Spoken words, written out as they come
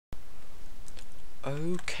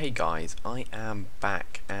Okay guys, I am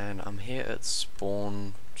back and I'm here at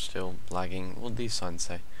spawn, still lagging. What do these signs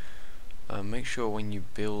say? Make sure when you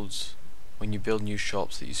build new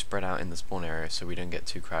shops that you spread out in the spawn area so we don't get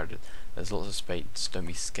too crowded. There's lots of space, don't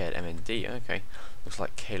be scared. MND, okay. Looks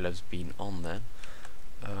like Caleb's been on there.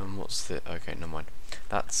 What's the, okay, never mind.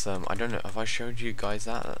 That's, I don't know, have I showed you guys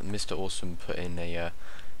that? Mr. Awesome put in a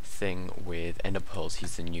thing with Ender Pearls.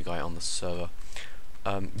 He's the new guy on the server.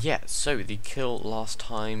 Yeah, so the kill last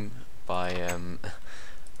time by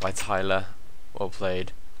by Tyler, well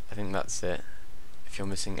played. I think that's it. If you're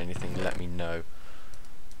missing anything, let me know.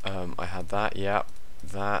 I had that, yeah,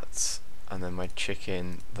 that, and then my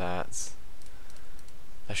chicken, that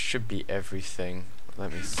should be everything.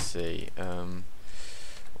 Let me see. 1,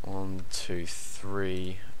 2,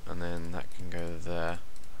 3, and then that can go there.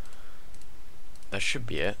 That should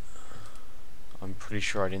be it. I'm pretty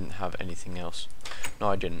sure I didn't have anything else. No,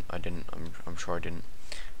 I didn't. I'm sure I didn't.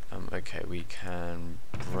 Okay, we can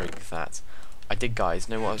break that. I did, guys,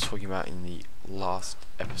 know what I was talking about in the last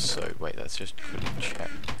episode. Wait, let's just quickly check.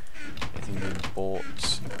 Anything being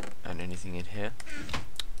bought and anything in here.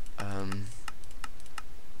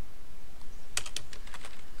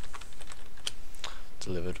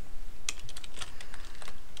 Delivered.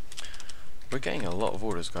 We're getting a lot of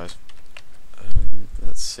orders, guys.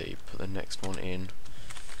 Let's see, put the next one in.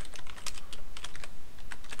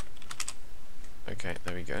 Okay,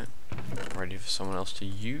 there we go. Ready for someone else to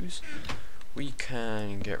use. We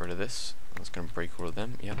can get rid of this. That's going to break all of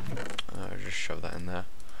them. Yep. Just shove that in there.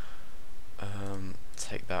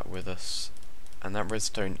 Take that with us. And that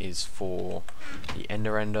redstone is for the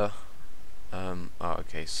ender. Oh,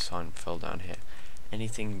 okay, sign fell down here.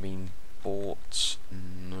 Anything being bought?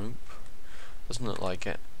 Nope. Doesn't look like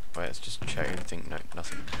it. Wait, let's just check anything. No,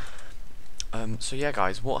 nothing. So yeah,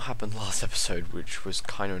 guys, what happened last episode, which was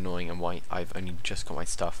kind of annoying, and why I've only just got my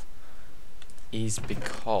stuff, is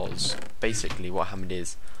because basically what happened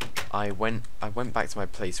is I went back to my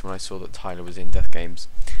place when I saw that Tyler was in Death Games,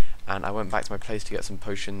 and I went back to my place to get some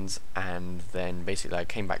potions, and then basically I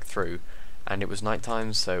came back through, and it was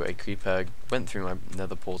nighttime, so a creeper went through my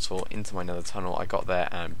nether portal into my nether tunnel. I got there,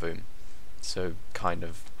 and boom. So kind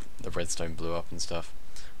of the redstone blew up and stuff.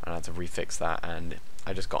 And I had to refix that, and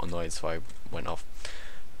I just got annoyed, so I went off.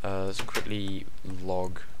 Let's quickly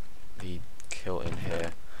log the kill in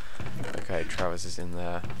here. Okay, Travis is in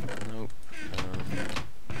there. Nope.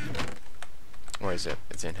 Where is it?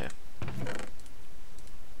 It's in here.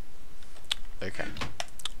 Okay.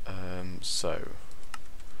 So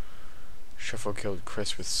Shuffle killed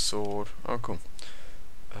Chris with sword. Oh, cool.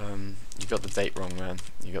 You got the date wrong, man.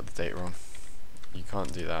 You got the date wrong. You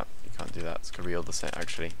can't do that. You can't do that. It's gonna be all the same.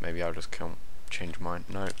 Actually, maybe I'll just change mine.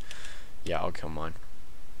 No. Yeah, I'll kill mine.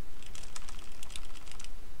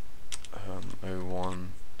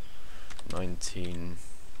 01 19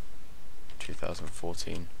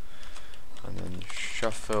 2014, and then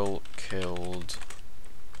Shuffle killed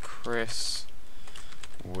Chris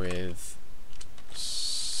with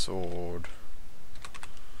sword.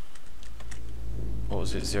 What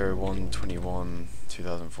was it? 01 21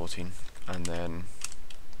 2014. And then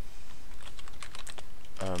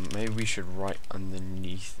maybe we should write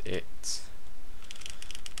underneath it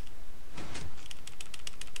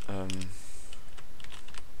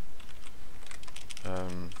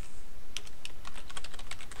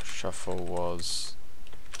Shuffle was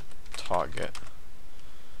target,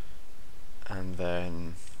 and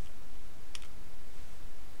then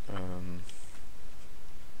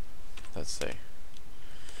let's see,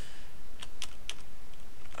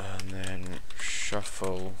 and then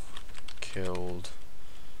Shuffle killed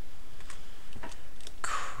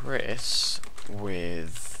Chris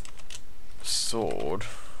with sword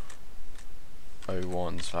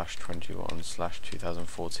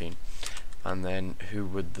 01/21/2014, and then who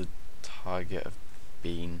would the target have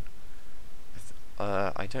been?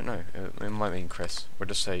 I don't know. It might mean Chris. We'll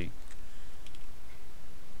just say.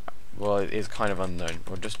 Well, it is kind of unknown.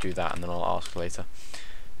 We'll just do that, and then I'll ask later.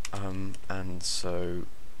 And so.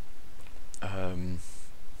 Who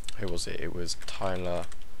was it? It was Tyler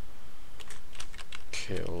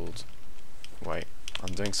killed. Wait,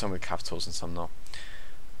 I'm doing some with capitals and some not.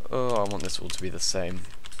 Oh, I want this all to be the same.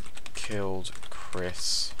 Killed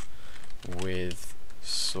Chris with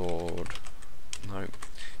sword. Nope.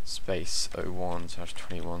 Space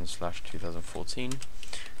 01/21/2014.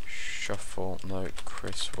 Shuffle. No,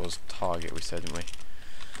 Chris was target. We said, didn't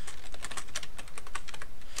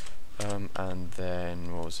we? And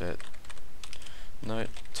then what was it? No,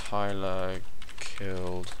 Tyler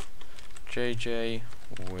killed JJ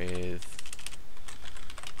with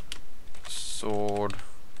sword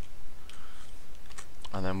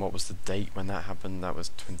And then what was the date when that happened? That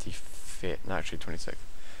was 25th, no, actually 26th.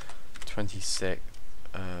 26th,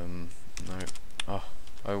 no, oh,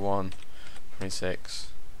 01, 26,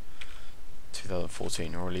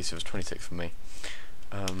 2014, or at least it was 26th for me.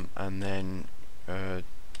 And then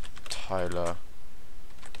Tyler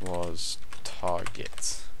was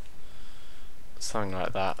target. Something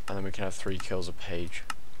like that, and then we can have 3 kills a page.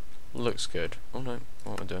 Looks good. Oh no,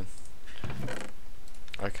 what am I doing?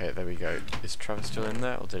 Okay, there we go. Is Travis still in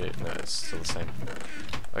there, or did it? No, it's still the same.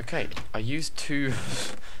 Okay, I used two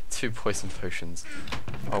poison potions.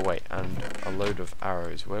 Oh wait, and a load of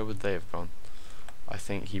arrows. Where would they have gone? I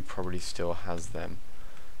think he probably still has them.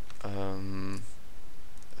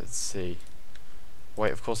 Let's see.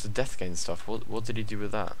 Wait, of course the death gain stuff. What did he do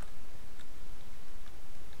with that?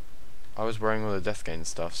 I was wearing all the death gain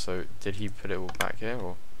stuff, so did he put it all back here,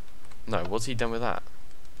 or no? What's he done with that?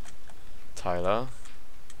 Tyler.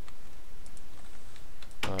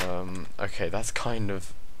 Okay, that's kind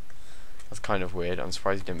of weird. I'm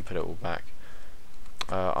surprised he didn't put it all back.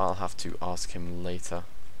 I'll have to ask him later,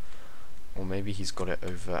 or maybe he's got it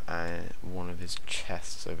over at one of his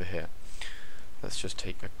chests over here. Let's just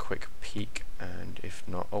take a quick peek, and if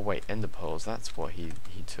not, oh wait, ender pearls. That's what he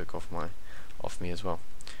took off me as well,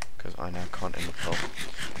 because I now can't ender pearl.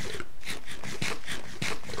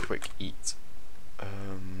 Quick eat.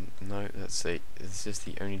 No, let's see. Is this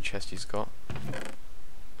the only chest he's got?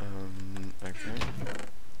 Okay.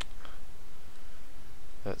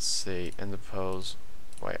 Let's see. Ender pearls.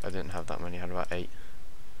 Wait, I didn't have that many. I had about 8.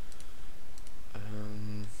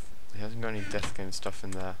 He hasn't got any death game stuff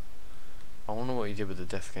in there. I wonder what he did with the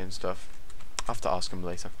death game stuff. I'll have to ask him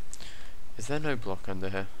later. Is there no block under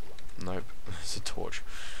here? Nope. It's a torch.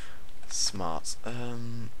 Smart.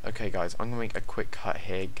 Okay guys, I'm going to make a quick cut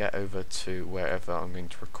here, get over to wherever I'm going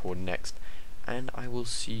to record next, and I will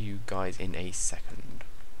see you guys in a second.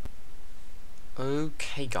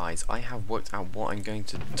 Okay guys, I have worked out what I'm going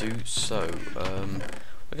to do, so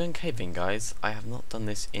we're going caving guys. I have not done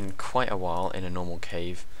this in quite a while in a normal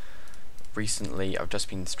cave. Recently I've just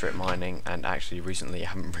been strip mining, and actually recently I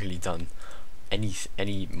haven't really done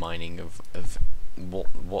any mining of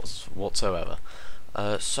whatsoever.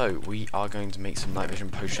 So we are going to make some night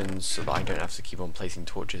vision potions so that I don't have to keep on placing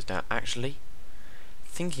torches down. Actually,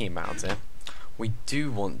 thinking about it, we do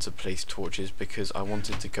want to place torches because I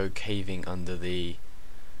wanted to go caving under the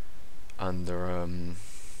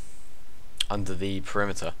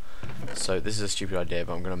perimeter. So this is a stupid idea,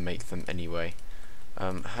 but I'm going to make them anyway.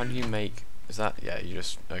 How do you make? Is that? Yeah, you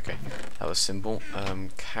just okay. That was simple.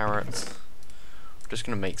 Carrot. I'm just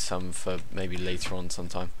going to make some for maybe later on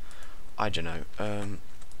sometime. I don't know.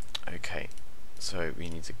 Okay, so we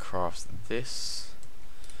need to craft this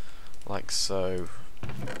like so.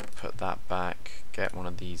 Put that back, get one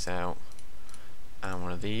of these out, and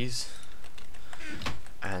one of these,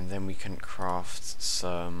 and then we can craft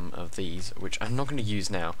some of these, which I'm not going to use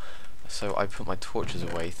now. So I put my torches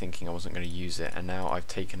away thinking I wasn't going to use it, and now I've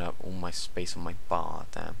taken up all my space on my bar.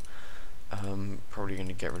 Damn. Probably going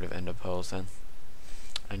to get rid of ender pearls then,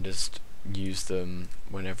 and just use them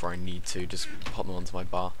whenever I need to, just pop them onto my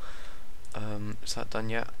bar. Is that done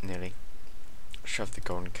yet? Nearly. Shove the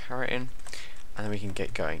golden carrot in, and then we can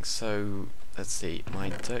get going. So let's see, my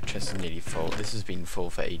dirt chest is nearly full. This has been full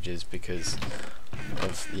for ages because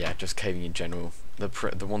of just caving in general.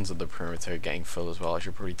 The ones at the perimeter are getting full as well. I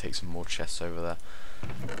should probably take some more chests over there.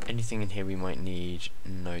 Anything in here we might need?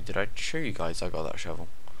 No. Did I show you guys I got that shovel?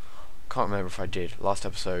 Can't remember if I did. Last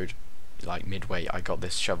episode, like midway, I got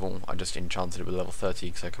this shovel. I just enchanted it with level 30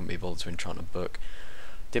 because I couldn't be able to enchant a book.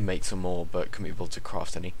 Did make some more, but couldn't be able to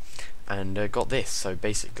craft any. And got this. So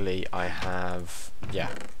basically, I have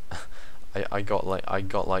I got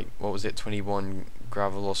like what was it, 21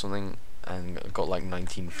 gravel or something, and got like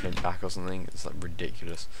 19 flint back or something. It's like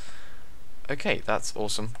ridiculous. Okay, that's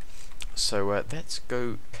awesome. So let's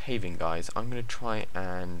go caving, guys. I'm gonna try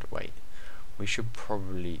and wait. We should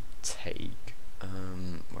probably take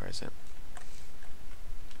where is it?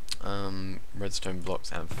 Redstone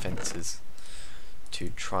blocks and fences to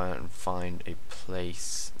try and find a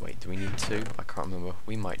place. Wait, do we need 2? I can't remember.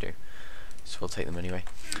 We might do. So we'll take them anyway.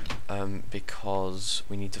 Because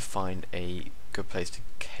we need to find a good place to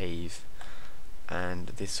cave, and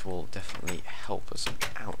this will definitely help us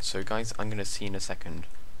out. So guys, I'm gonna see you in a second.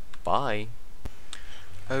 Bye.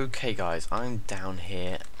 Okay guys, I'm down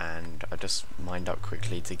here and I just mined up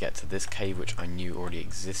quickly to get to this cave which I knew already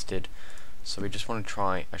existed. So we just want to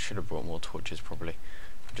try, I should have brought more torches probably.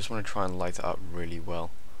 I just want to try and light it up really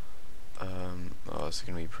well. Oh, this is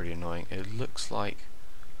going to be pretty annoying. It looks like,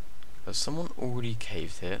 has someone already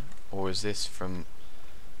caved here? Or is this from,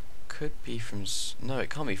 could be from... No, it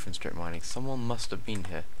can't be from strip mining. Someone must have been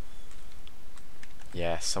here.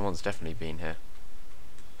 Yeah, someone's definitely been here.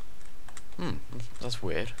 That's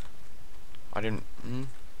weird. I didn't...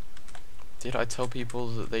 Did I tell people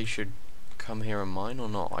that they should come here and mine or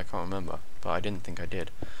not? I can't remember, but I didn't think I did.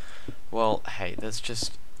 Well, hey, let's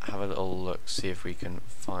just have a little look, see if we can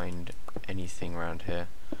find anything around here.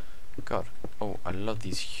 God, oh, I love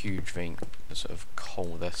these huge vein sort of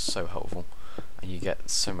coal. They're so helpful, and you get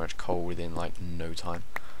so much coal within like no time.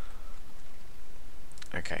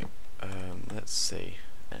 Okay, let's see.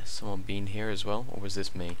 Has someone been here as well, or was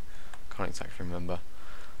this me? Can't exactly remember.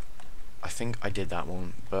 I think I did that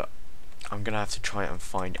one, but I'm gonna have to try and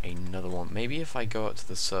find another one. Maybe if I go up to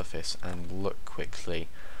the surface and look quickly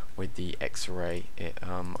with the X-ray,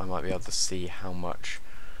 I might be able to see how much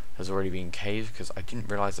has already been caved, because I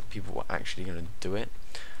didn't realise that people were actually going to do it.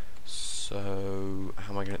 So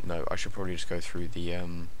how am I going to... No, I should probably just go through the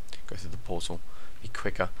portal. Be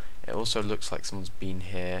quicker. It also looks like someone's been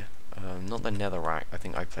here. Not the netherrack, I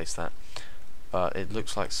think I placed that, but it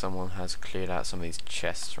looks like someone has cleared out some of these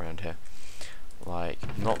chests around here. Like,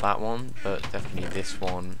 not that one, but definitely this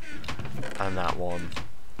one, and that one,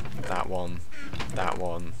 that one, that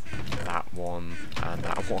one, that one, and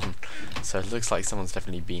that one. So it looks like someone's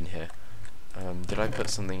definitely been here. Did I put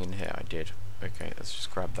something in here? I did. Okay, let's just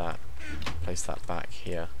grab that, place that back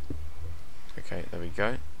here. Okay, there we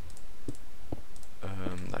go.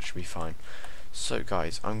 That should be fine. So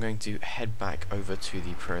guys, I'm going to head back over to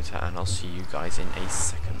the perimeter, and I'll see you guys in a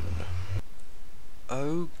second.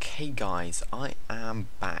 Okay guys, I am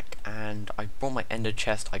back, and I brought my ender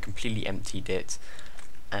chest. I completely emptied it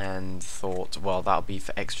and thought, well, that'll be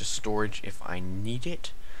for extra storage if I need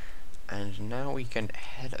it. And now we can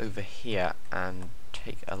head over here and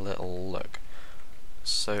take a little look.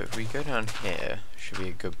 So if we go down here, should be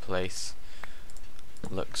a good place.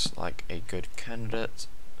 Looks like a good candidate.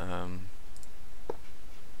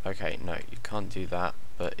 Okay, no, you can't do that,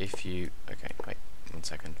 but if you... Okay, wait, 1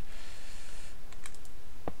 second.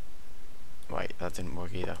 Wait, that didn't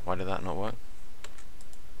work either. Why did that not work?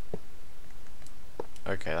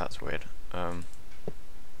 Okay, that's weird.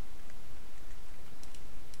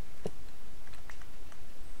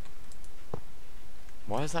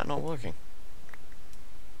 Why is that not working?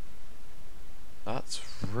 That's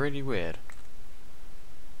really weird.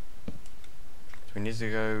 Do we need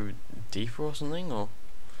to go deeper or something, or?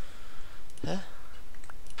 Huh?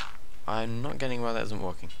 I'm not getting why that isn't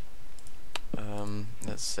working.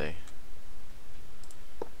 Let's see.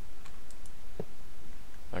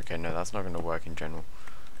 Okay, no, that's not going to work in general,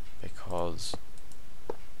 because...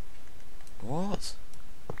 What?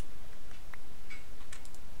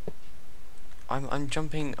 I'm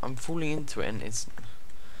jumping, I'm falling into it, and it's...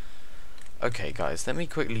 Okay guys, let me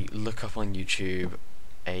quickly look up on YouTube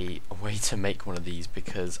a way to make one of these,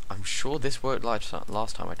 because I'm sure this worked last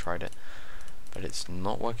time I tried it, but it's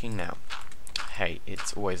not working now. Hey,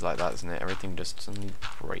 it's always like that, isn't it? Everything just suddenly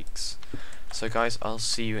breaks. So guys, I'll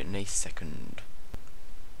see you in a second.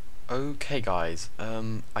 Okay guys,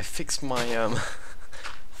 I fixed my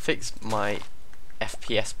fixed my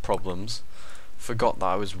FPS problems. Forgot that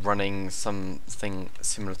I was running something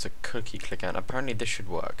similar to Cookie Clicker, and apparently this should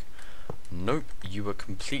work. Nope, you were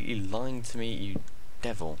completely lying to me, you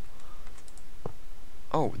devil.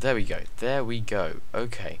 Oh, there we go. There we go.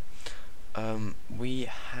 Okay. We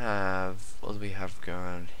have... What do we have going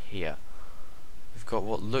on here? We've got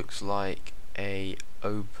what looks like a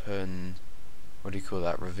open... What do you call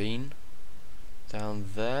that? Ravine? Down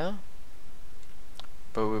there?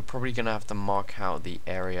 But we're probably going to have to mark out the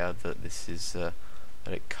area that this is... that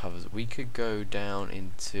it covers. We could go down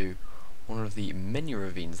into one of the many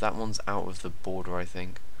ravines. That one's out of the border, I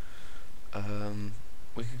think.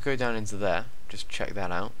 We could go down into there, just check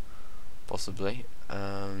that out, possibly.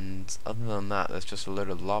 And other than that, there's just a load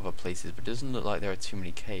of lava places, but it doesn't look like there are too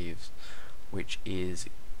many caves, which is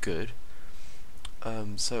good.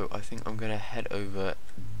 So I think I'm gonna head over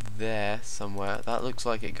there somewhere. That looks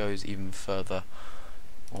like it goes even further,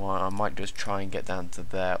 or I might just try and get down to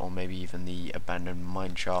there, or maybe even the abandoned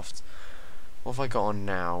mine shaft. What have I got on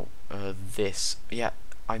now? This. Yeah,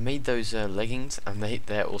 I made those leggings, and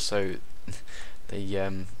they're also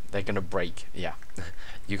they're gonna break. Yeah,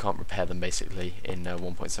 you can't repair them basically in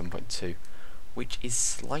 1.7.2, which is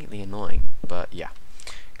slightly annoying, but yeah,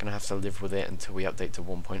 gonna have to live with it until we update to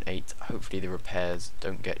 1.8. Hopefully the repairs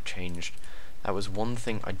don't get changed. That was one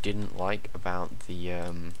thing I didn't like about the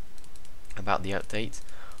update,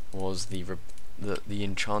 was the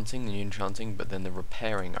enchanting, but then the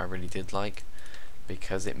repairing I really did like,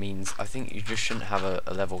 because it means I think you just shouldn't have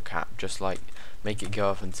a level cap. Just like make it go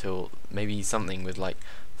up until maybe something with like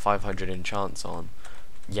 500 enchants on,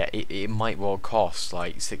 yeah, it might well cost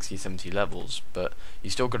like 60-70 levels, but you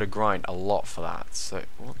still got to grind a lot for that. So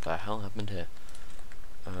what the hell happened here?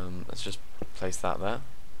 Let's just place that there.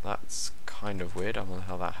 That's kind of weird. I wonder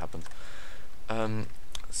how that happened.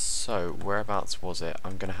 So whereabouts was it?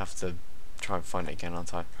 I'm gonna have to try and find it again,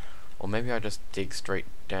 aren't I? Or maybe I just dig straight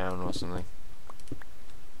down or something.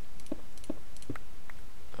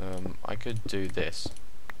 I could do this.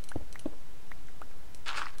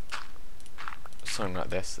 Something like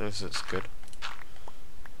this. This looks good.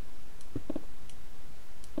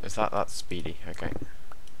 Is that's speedy? Okay.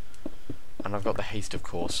 And I've got the haste, of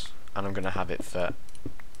course, and I'm gonna have it for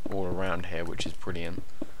all around here, which is brilliant.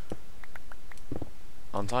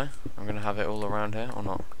 Aren't I? I'm gonna have it all around here, or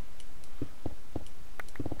not?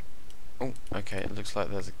 Oh, okay, it looks like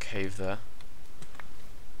there's a cave there.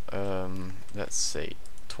 Let's see.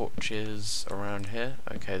 Torches around here.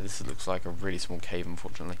 Okay, this looks like a really small cave,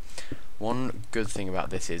 unfortunately. One good thing about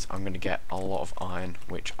this is I'm gonna get a lot of iron,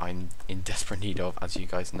 which I'm in desperate need of, as you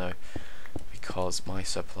guys know, because my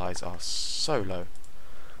supplies are so low.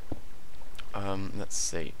 Let's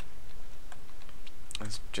see.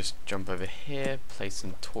 Let's just jump over here, place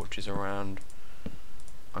some torches around.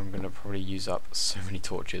 I'm gonna probably use up so many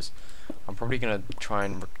torches. I'm probably gonna try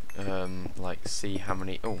and like see how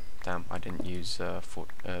many. Oh damn! I didn't use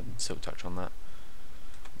Silk Touch on that.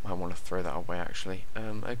 Might want to throw that away actually.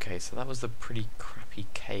 Okay, so that was the pretty crappy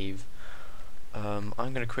cave. I'm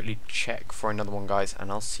gonna quickly check for another one, guys,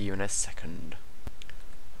 and I'll see you in a second.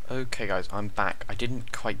 Okay guys, I'm back. I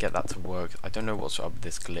didn't quite get that to work. I don't know what's up with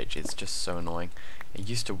this glitch, it's just so annoying. It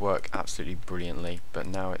used to work absolutely brilliantly, but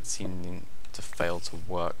now it's seeming to fail to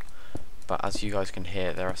work. But as you guys can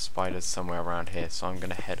hear, there are spiders somewhere around here, so I'm going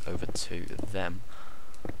to head over to them.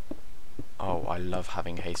 Oh, I love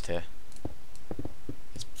having haste here.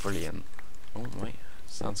 It's brilliant. Oh wait,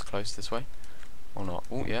 sounds close this way. Or not.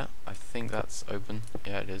 Oh yeah, I think that's open.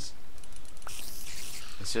 Yeah, it is.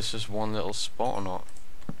 Is this just one little spot or not?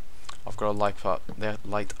 I've got to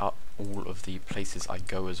light up all of the places I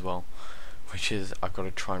go as well, which is I've got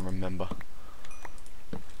to try and remember.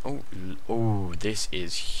 Oh, this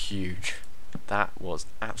is huge. That was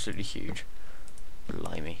absolutely huge.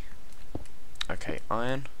 Blimey. Okay,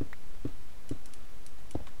 iron.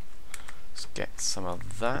 Let's get some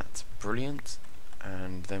of that. Brilliant.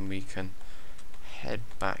 And then we can head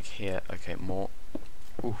back here. Okay, more.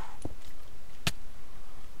 Ooh.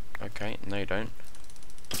 Okay, no you don't.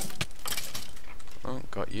 Oh,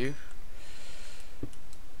 got you.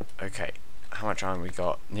 Okay, how much iron we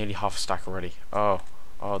got? Nearly half a stack already. Oh,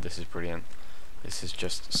 this is brilliant. This is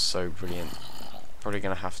just so brilliant. Probably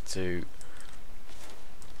gonna have to.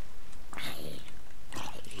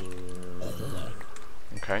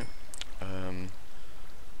 Okay.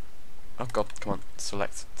 Oh god, come on,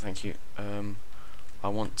 select. Thank you. I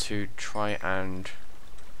want to try and.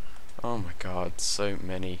 Oh my god, so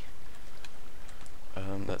many.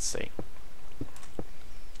 Let's see.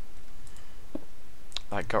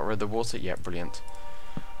 That got rid of the water? Yeah, brilliant.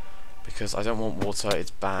 Because I don't want water,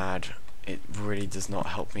 it's bad. It really does not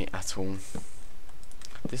help me at all.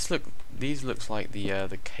 These looks like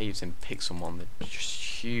the caves in Pixelmon. They're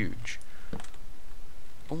just huge.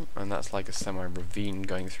 Oh, and that's like a semi-ravine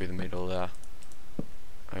going through the middle there.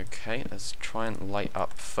 Okay, let's try and light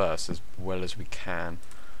up first as well as we can,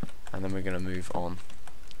 and then we're gonna move on.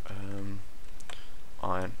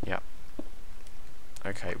 Iron, yeah.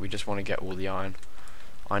 Okay, we just want to get all the iron.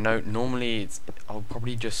 I know normally I'll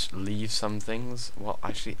probably just leave some things. Well,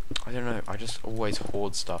 actually, I don't know. I just always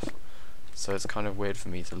hoard stuff, so it's kind of weird for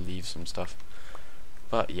me to leave some stuff.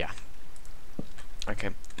 But yeah.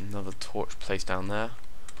 Okay, another torch placed down there.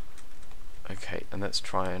 Okay, and let's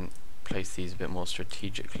try and place these a bit more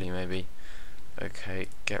strategically, maybe. Okay,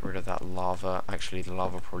 get rid of that lava. Actually, the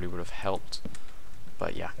lava probably would have helped,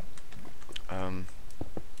 but yeah.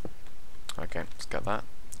 Okay, let's get that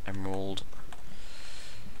emerald.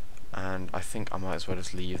 And I think I might as well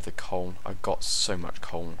just leave the coal. I've got so much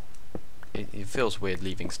coal. It feels weird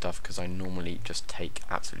leaving stuff because I normally just take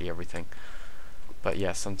absolutely everything. But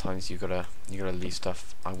yeah, sometimes you gotta leave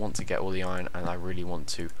stuff. I want to get all the iron, and I really want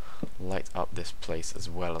to light up this place as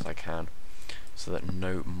well as I can, so that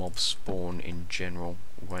no mobs spawn in general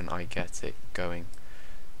when I get it going.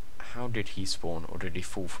 How did he spawn, or did he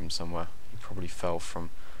fall from somewhere? He probably fell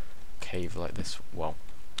from a cave like this. Well,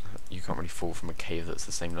 you can't really fall from a cave that's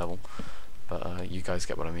the same level, but you guys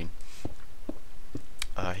get what I mean.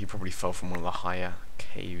 He probably fell from one of the higher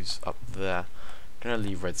caves up there. I'm gonna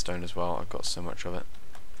leave redstone as well, I've got so much of it.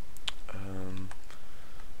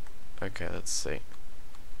 Okay, let's see.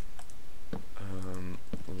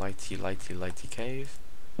 Lighty cave.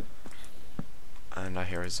 And I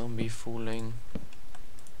hear a zombie falling,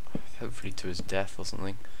 hopefully to his death or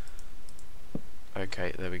something.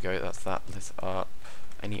 Okay, there we go, that's that lit up.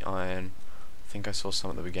 Any iron? I think I saw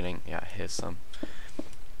some at the beginning. Yeah, here's some.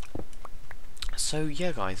 So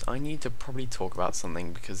yeah guys, I need to probably talk about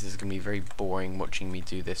something because this is going to be very boring watching me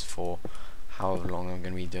do this for however long I'm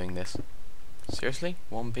going to be doing this. Seriously?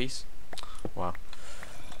 One piece? Wow.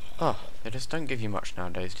 Oh, they just don't give you much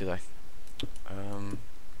nowadays, do they?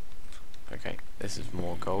 Okay, this is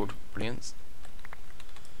more gold. Brilliant.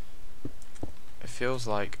 It feels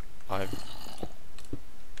like I've...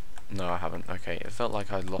 No, I haven't. Okay, it felt like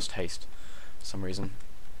I lost haste for some reason.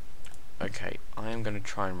 Okay, I am going to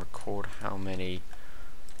try and record how many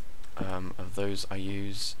of those I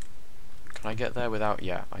use. Can I get there without...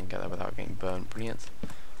 Yeah, I can get there without getting burned. Brilliant.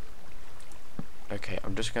 Okay,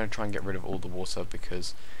 I'm just going to try and get rid of all the water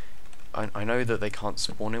because I know that they can't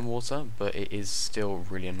spawn in water, but it is still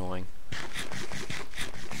really annoying.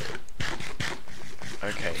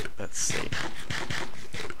 Okay, let's see.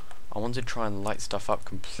 I want to try and light stuff up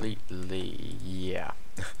completely. Yeah.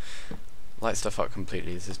 Light stuff up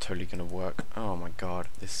completely. This is totally going to work. Oh my god,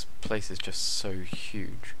 this place is just so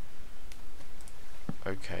huge.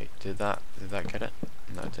 Okay, did that get it?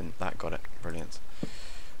 No, it didn't. That got it. Brilliant.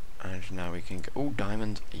 And now we can go... Oh,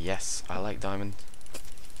 diamond. Yes, I like diamond.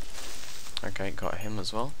 Okay, got him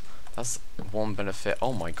as well. That's one benefit.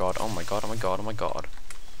 Oh my god, oh my god, oh my god, oh my god.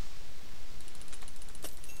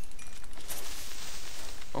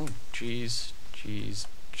 Oh, jeez, jeez,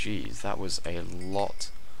 jeez. That was a lot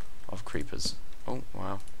of creepers. Oh,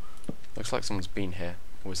 wow. Looks like someone's been here.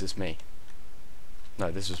 Or was this me? No,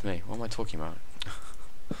 this was me. What am I talking about?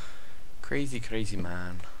 Crazy, crazy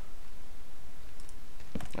man.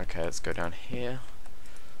 Okay, let's go down here.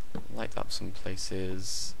 Light up some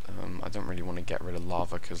places. I don't really want to get rid of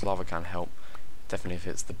lava because lava can help. Definitely if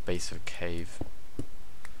it's the base of a cave.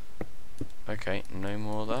 Okay, no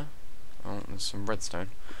more there. Oh, there's some redstone.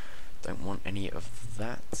 Don't want any of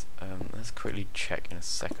that. Let's quickly check in a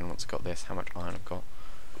second once I've got this how much iron I've got.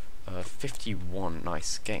 51,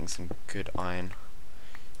 nice. Getting some good iron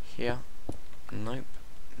here. Nope,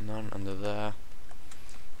 none under there.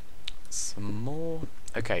 Some more.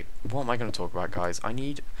 Okay, what am I going to talk about, guys?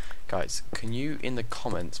 Guys, can you in the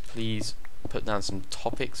comments please put down some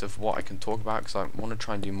topics of what I can talk about, because I want to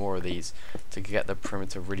try and do more of these to get the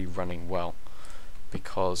perimeter really running well,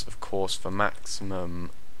 because of course for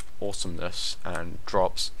maximum awesomeness and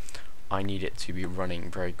drops I need it to be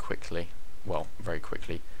running very quickly. Well, very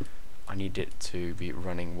quickly. I need it to be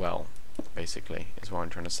running well, basically, is what I'm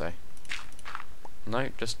trying to say. No,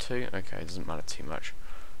 just 2? Okay, it doesn't matter too much.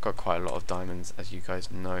 Got quite a lot of diamonds, as you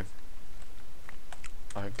guys know.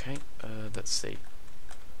 Okay, let's see.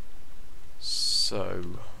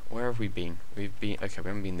 So, where have we been? Okay, we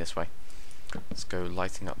haven't been this way. Let's go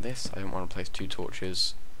lighting up this. I don't want to place 2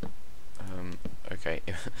 torches. Okay,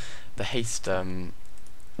 the haste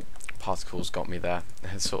particles got me there.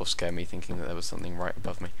 It sort of scared me, thinking that there was something right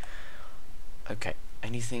above me. Okay,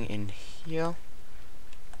 anything in here?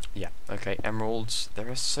 Yeah, okay, emeralds. There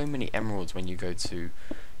are so many emeralds when you go to...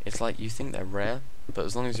 It's like you think they're rare, but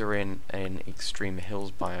as long as you're in an extreme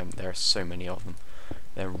hills biome, there are so many of them.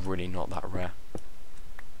 They're really not that rare.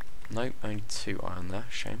 Nope, only 2 iron there,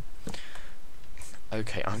 shame.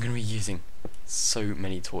 Okay, I'm going to be using so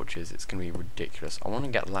many torches, it's going to be ridiculous. I want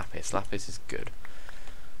to get lapis. Lapis is good.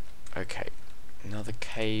 Okay, another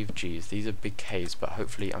cave. Geez, these are big caves, but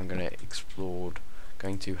hopefully I'm going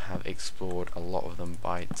to have explored a lot of them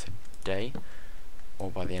by today, or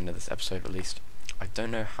by the end of this episode at least. I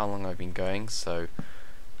don't know how long I've been going, so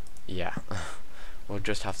yeah, we'll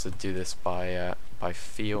just have to do this by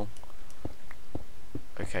feel.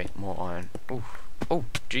 Okay, more iron. Oh,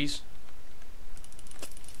 jeez.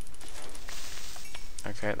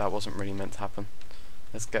 Okay, that wasn't really meant to happen.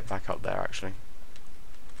 Let's get back up there, actually.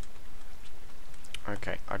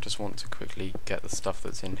 Okay, I just want to quickly get the stuff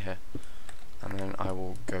that's in here, and then I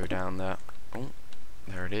will go down there. Oh,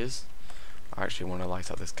 there it is. I actually want to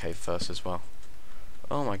light up this cave first as well.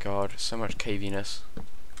 Oh my god, so much caviness.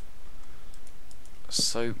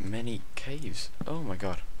 So many caves. Oh my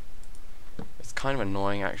god. It's kind of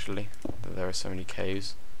annoying actually that there are so many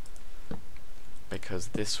caves, because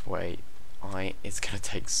this way it's going to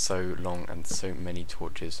take so long and so many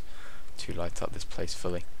torches to light up this place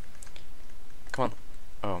fully. Come on.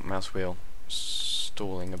 Oh, mouse wheel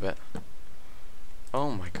stalling a bit.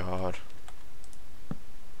 Oh my god.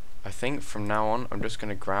 I think from now on I'm just going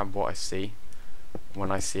to grab what I see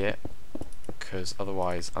when I see it, because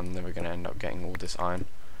otherwise I'm never going to end up getting all this iron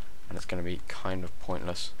and it's going to be kind of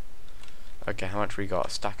pointless. Okay, how much we got? A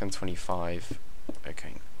stack and 25.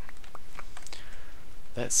 Okay.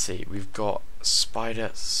 Let's see, we've got spider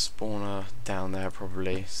spawner down there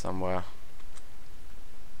probably somewhere.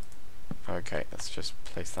 Okay, let's just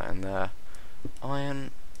place that in there.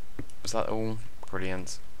 Iron, was that all?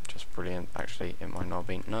 Brilliant, just brilliant. Actually, it might not have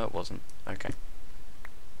been. No, it wasn't. Okay.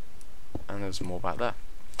 And there's more back there.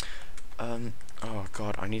 Oh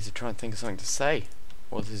god, I need to try and think of something to say.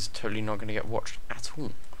 Well, this is totally not going to get watched at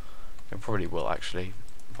all. It probably will, actually,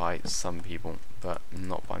 by some people, but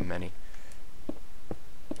not by many.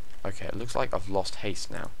 Okay, it looks like I've lost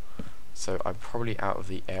haste now. So I'm probably out of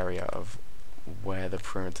the area of where the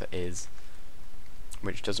perimeter is,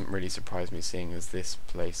 which doesn't really surprise me, seeing as this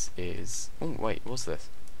place is... Oh, wait, what's this?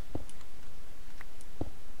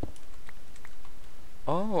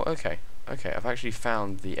 Oh, okay. Okay, I've actually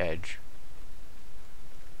found the edge.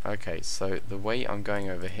 Okay, so the way I'm going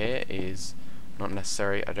over here is not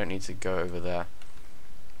necessary. I don't need to go over there.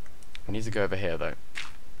 I need to go over here, though.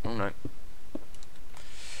 Oh, no.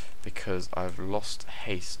 Because I've lost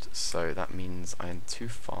haste, so that means I am too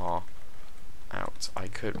far out.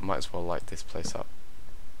 Might as well light this place up.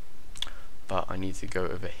 But I need to go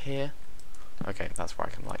over here. Okay, that's where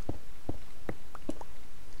I can light.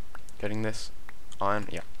 Getting this? Iron?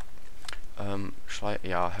 Yeah.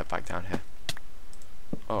 Yeah, I'll head back down here.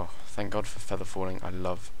 Oh, thank God for feather falling. I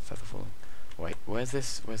love feather falling. Wait, where's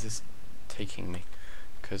this taking me?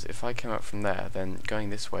 Because if I came up from there, then going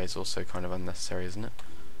this way is also kind of unnecessary, isn't it?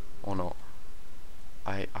 Or not?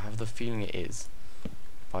 I have the feeling it is,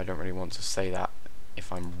 but I don't really want to say that.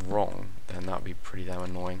 If I'm wrong, then that would be pretty damn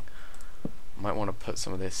annoying. Might want to put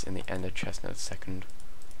some of this in the ender chest in a second.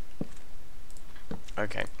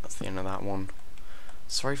 Okay, that's the end of that one.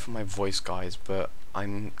 Sorry for my voice, guys, but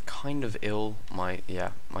I'm kind of ill. My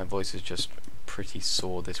voice is just pretty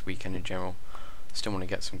sore this weekend in general. Still want to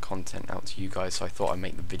get some content out to you guys, so I thought I'd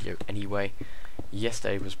make the video anyway.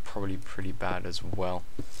 Yesterday was probably pretty bad as well.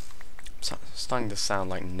 Starting to sound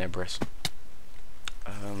like Nebris.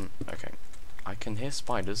 Okay. I can hear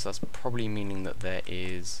spiders. That's probably meaning that there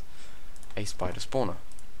is a spider spawner.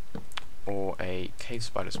 Or a cave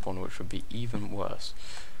spider spawner, which would be even worse.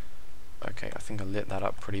 Okay, I think I lit that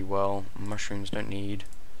up pretty well. Mushrooms don't need.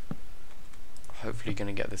 Hopefully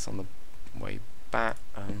gonna get this on the way back.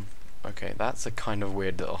 Okay, that's a kind of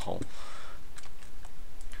weird little hole.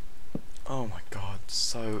 Oh my god,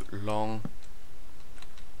 so long.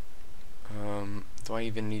 Do I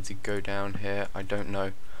even need to go down here? I don't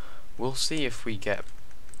know. We'll see if we get...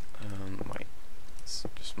 wait, let's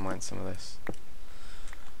just mine some of this.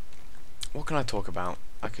 What can I talk about?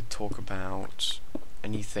 I could talk about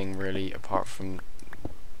anything really, apart from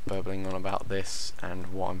burbling on about this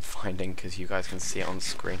and what I'm finding, because you guys can see it on the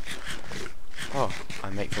screen. Oh, I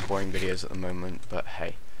make for boring videos at the moment, but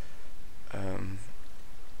hey.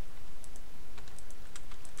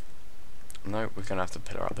 No, we're gonna have to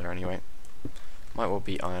pillar up there anyway. Might well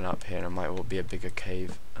be iron up here, and it might well be a bigger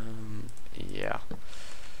cave. Yeah.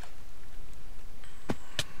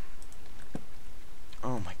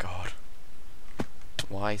 Oh my god.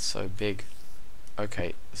 Why so big?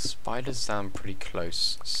 Okay, the spiders sound pretty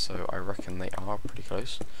close, so I reckon they are pretty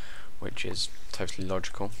close, which is totally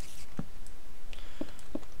logical.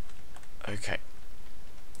 Okay.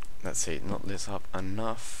 Let's see, not lit up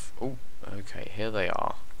enough. Oh, okay, here they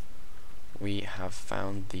are. We have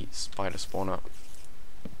found the spider spawner.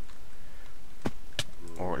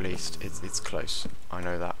 Or at least, it's close. I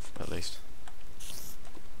know that, at least.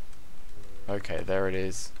 Okay, there it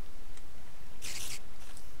is.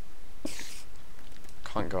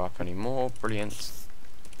 Can't go up anymore. Brilliant.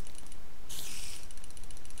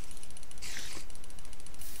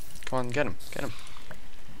 Come on, get him, get him.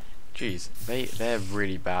 Jeez, they're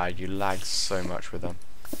really bad. You lag so much with them.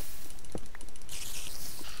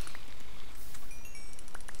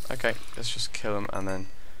 Okay, let's just kill them and then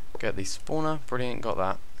get the spawner. Brilliant, got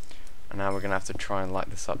that. And now we're gonna have to try and light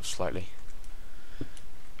this up slightly.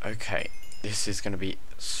 Okay, this is gonna be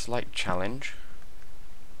a slight challenge.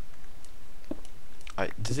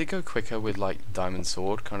 Does it go quicker with like diamond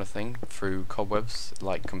sword kind of thing through cobwebs,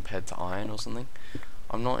 like compared to iron or something?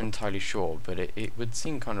 I'm not entirely sure, but it would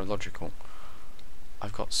seem kind of logical.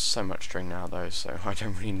 I've got so much string now though, so I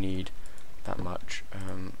don't really need that much.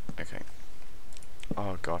 Okay.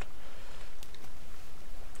 Oh god.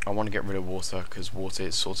 I want to get rid of water, because water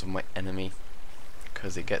is sort of my enemy,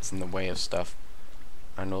 because it gets in the way of stuff,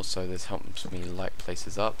 and also this helps me light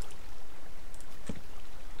places up.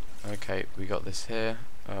 Okay, we got this here.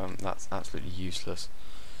 That's absolutely useless.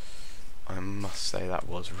 I must say that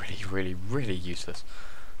was really useless.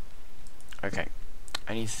 Okay,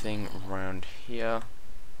 anything around here?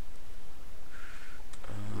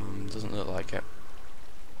 Doesn't look like it.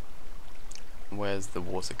 Where's the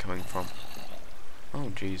water coming from?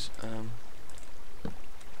 Oh jeez.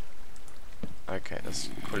 Okay, let's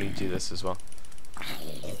quickly do this as well.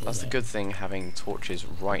 That's the good thing, having torches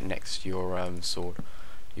right next to your sword.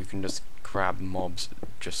 You can just grab mobs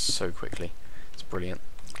just so quickly. It's brilliant.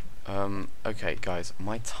 Okay guys,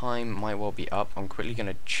 my time might well be up. I'm quickly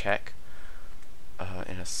gonna check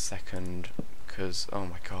in a second, because oh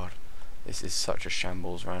my god, this is such a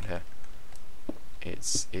shambles around here.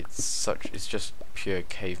 It's just pure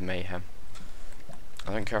cave mayhem.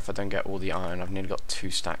 I don't care if I don't get all the iron. I've nearly got 2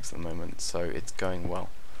 stacks at the moment, so it's going well.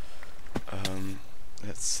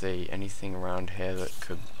 Let's see, anything around here that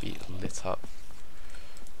could be lit up.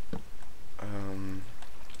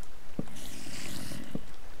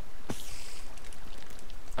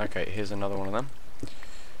 Okay, here's another one of them.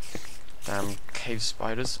 Damn cave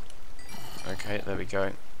spiders. Okay, there we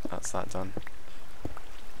go. That's that done.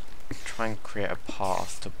 Try and create a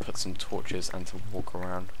path to put some torches and to walk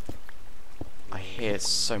around. I hear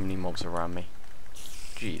so many mobs around me.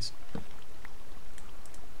 Jeez.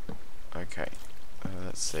 Okay,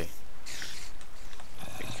 let's see.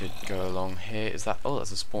 We could go along here. Is that? Oh,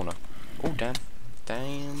 that's a spawner. Oh, damn.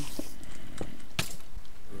 Damn.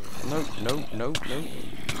 No, no, no, no.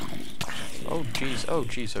 Oh, jeez. Oh,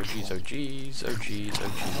 jeez. Oh, jeez. Oh, jeez. Oh, jeez. Oh,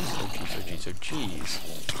 jeez. Oh, jeez. Oh, jeez. Oh, jeez.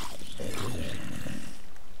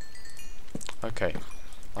 Okay.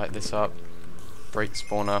 Light this up. Break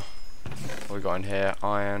spawner. What we got in here?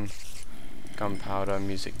 Iron, gunpowder,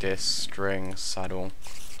 music disc, string, saddle.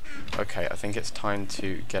 Okay, I think it's time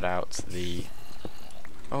to get out the...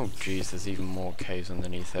 Oh jeez, there's even more caves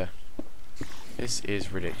underneath here. This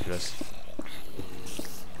is ridiculous.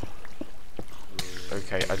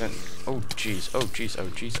 Okay, I don't... Oh jeez, oh jeez, oh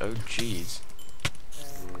jeez, oh jeez.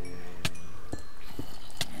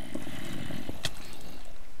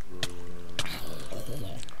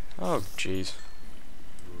 Oh jeez.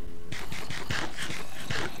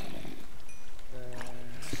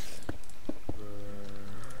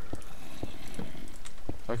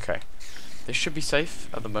 Okay, this should be safe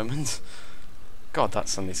at the moment. God, that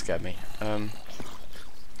suddenly scared me.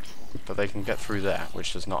 But they can get through there,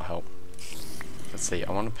 which does not help. Let's see,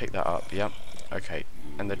 I want to pick that up. Yep. Okay,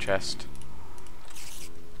 and the chest.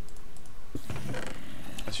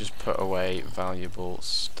 Let's just put away valuable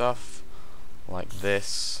stuff like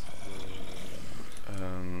this.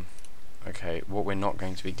 Okay, what we're not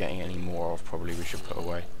going to be getting any more of, probably we should put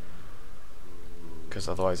away, because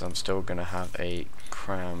otherwise I'm still going to have a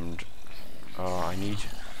crammed... Oh, I need...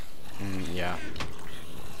 yeah.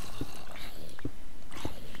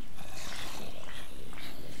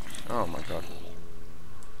 Oh my god.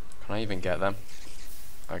 Can I even get them?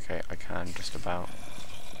 Okay, I can, just about.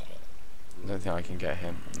 I don't think I can get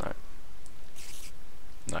him. No.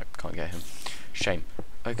 No, can't get him. Shame.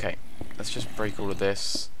 Okay, let's just break all of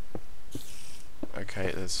this.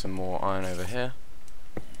 Okay, there's some more iron over here.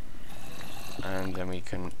 And then we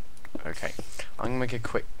can... Okay, I'm going to make a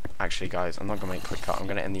quick... Actually, guys, I'm not going to make a quick cut. I'm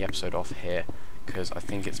going to end the episode off here, because I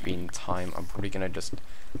think it's been time. I'm probably going to just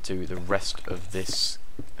do the rest of this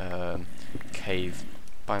cave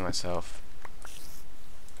by myself.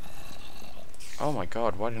 Oh my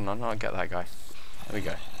god, why didn't I not get that guy? There we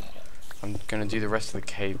go. I'm going to do the rest of the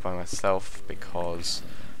cave by myself, because...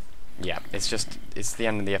 Yeah, it's the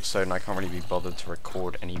end of the episode, and I can't really be bothered to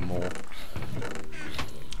record anymore.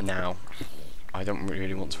 Now, I don't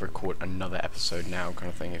really want to record another episode now, kind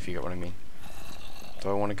of thing, if you get what I mean. Do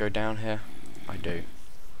I want to go down here? I do.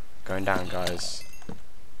 Going down, guys.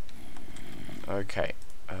 Okay,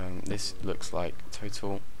 this looks like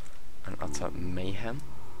total and utter mayhem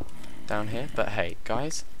down here. But hey,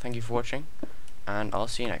 guys, thank you for watching, and I'll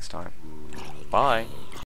see you next time. Bye!